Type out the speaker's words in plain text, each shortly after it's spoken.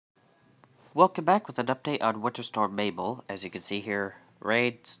Welcome back with an update on Winter Storm Mabel. As you can see here,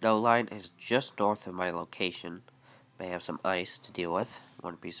 rain snow line is just north of my location. May have some ice to deal with.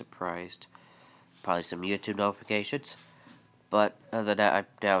 Wouldn't be surprised. Probably some YouTube notifications. But other than that, I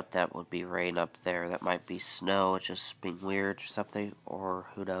doubt that would be rain up there. That might be snow, just being weird or something. Or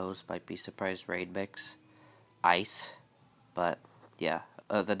who knows, might be surprise rain mix. Ice. But yeah,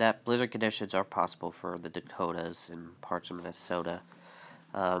 other than that, blizzard conditions are possible for the Dakotas and parts of Minnesota.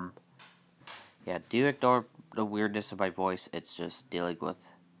 Yeah, do ignore the weirdness of my voice. It's just dealing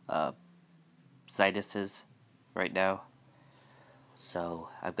with sinuses right now. So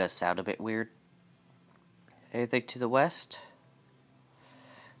I'm going to sound a bit weird. Anything to the west?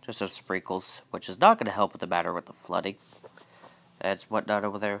 Just some sprinkles, which is not going to help with the matter with the flooding. That's whatnot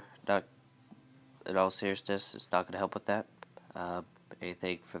over there. Not, in all seriousness, it's not going to help with that.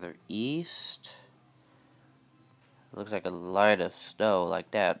 Anything further east? Looks like a line of snow like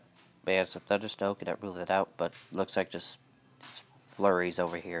that. May have some thundersnow, cannot rule it out, but looks like just flurries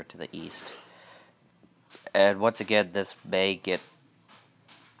over here to the east. And once again, this may get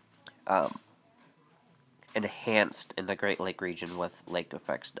enhanced in the Great Lake region with lake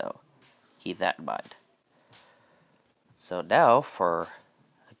effect snow. Keep that in mind. So now for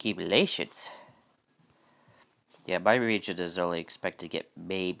accumulations. Yeah, my region is only expected to get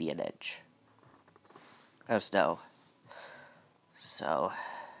maybe an inch of snow. So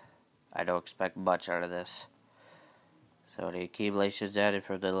I don't expect much out of this. So the accumulations added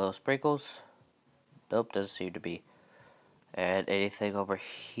from the little sprinkles? Nope, doesn't seem to be. And anything over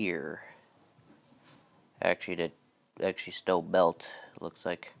here? Actually snow melt, looks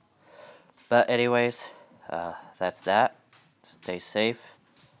like. But anyways, that's that. Stay safe.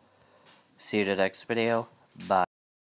 See you in the next video. Bye.